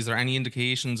commission, is there any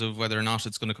indications of whether or not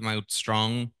it's going to come out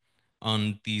strong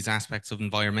on these aspects of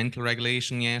environmental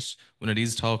regulation yet, when it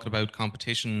is talking about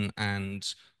competition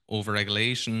and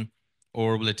over-regulation?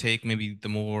 Or will it take maybe the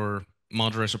more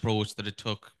moderate approach that it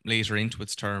took later into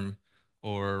its term?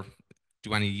 Or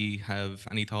do any of you have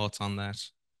any thoughts on that?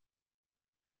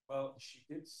 Well, she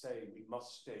did say we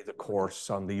must stay the course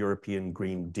on the European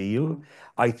Green Deal.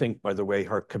 I think, by the way,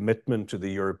 her commitment to the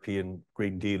European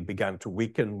Green Deal began to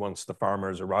weaken once the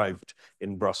farmers arrived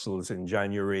in Brussels in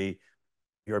January.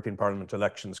 European Parliament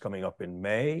elections coming up in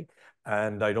May.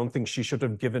 And I don't think she should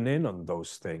have given in on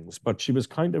those things. But she was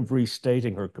kind of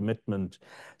restating her commitment,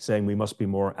 saying we must be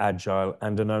more agile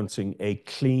and announcing a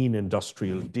clean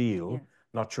industrial deal. Yeah.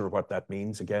 Not sure what that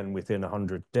means, again, within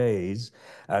 100 days.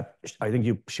 I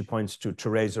think she points to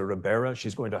Teresa Ribera.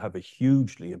 She's going to have a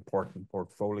hugely important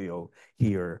portfolio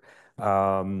here.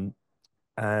 I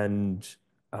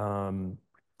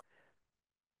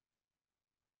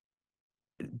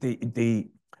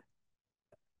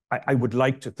would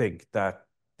like to think that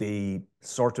the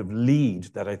sort of lead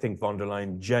that I think von der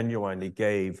Leyen genuinely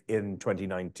gave in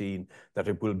 2019, that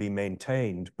it will be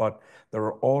maintained. But there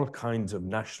are all kinds of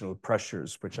national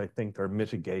pressures, which I think are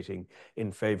mitigating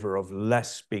in favor of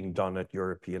less being done at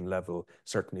European level,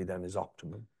 certainly than is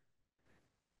optimum.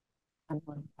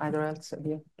 Anyone, either else of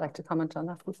you like to comment on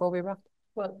that before we wrap?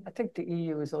 Well, I think the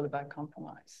EU is all about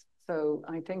compromise. So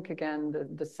I think, again,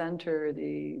 the centre,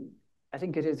 I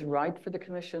think it is right for the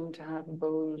Commission to have a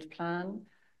bold plan.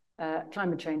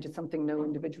 Climate change is something no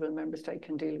individual member state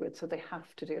can deal with, so they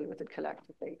have to deal with it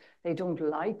collectively. They don't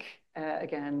like,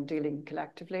 again, dealing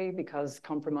collectively because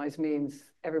compromise means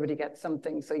everybody gets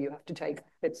something, so you have to take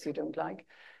bits you don't like.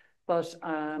 But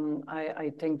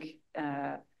I think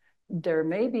there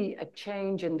may be a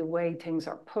change in the way things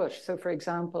are put. So, for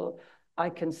example, I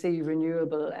can see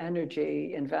renewable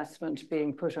energy investment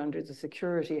being put under the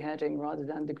security heading rather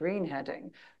than the green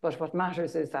heading. But what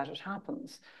matters is that it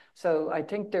happens. So I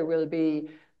think there will be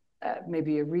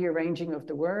maybe a rearranging of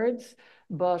the words.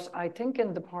 But I think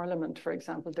in the Parliament, for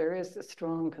example, there is a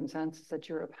strong consensus that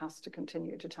Europe has to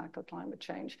continue to tackle climate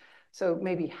change. So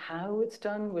maybe how it's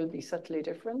done will be subtly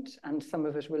different, and some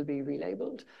of it will be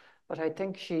relabeled. But I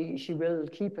think she will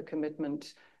keep a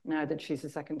commitment. Now that she's a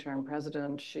second-term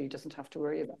president, she doesn't have to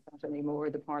worry about that anymore.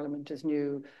 The Parliament is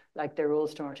new, like they're all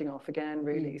starting off again,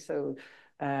 really. So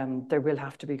there will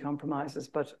have to be compromises,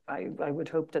 but I would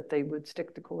hope that they would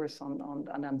stick the course on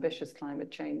an ambitious climate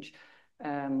change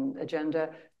agenda.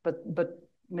 but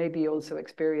maybe also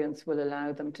experience will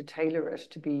allow them to tailor it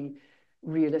to be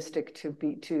realistic,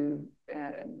 to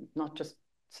not just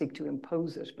seek to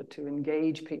impose it, but to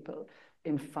engage people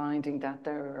in finding that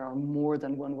there are more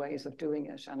than one ways of doing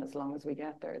it. And as long as we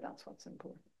get there, that's what's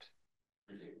important.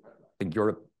 I think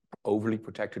Europe overly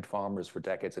protected farmers for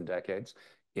decades and decades.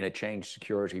 In a changed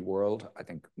security world, I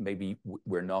think maybe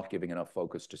we're not giving enough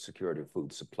focus to security of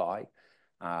food supply.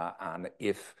 And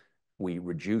if we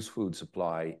reduce food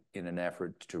supply in an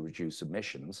effort to reduce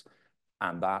emissions,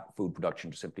 and that food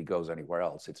production simply goes anywhere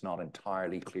else, it's not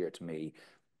entirely clear to me,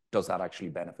 does that actually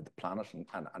benefit the planet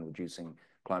and reducing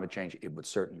climate change? It would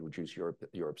certainly reduce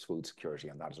Europe's food security,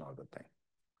 and that is not a good thing.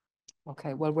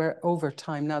 Okay, well, we're over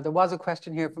time now. There was a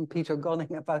question here from Peter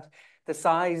Gunning about the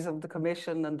size of the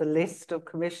commission and the list of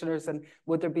commissioners, and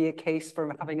would there be a case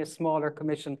for having a smaller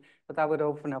commission? But that would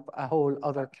open up a whole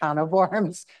other can of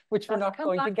worms, which we're not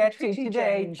going to get to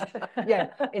today. Yeah,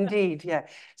 indeed, yeah.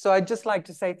 So I'd just like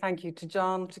to say thank you to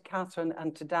John, to Catherine,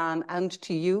 and to Dan, and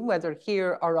to you, whether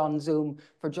here or on Zoom,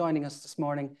 for joining us this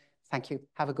morning. Thank you.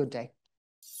 Have a good day.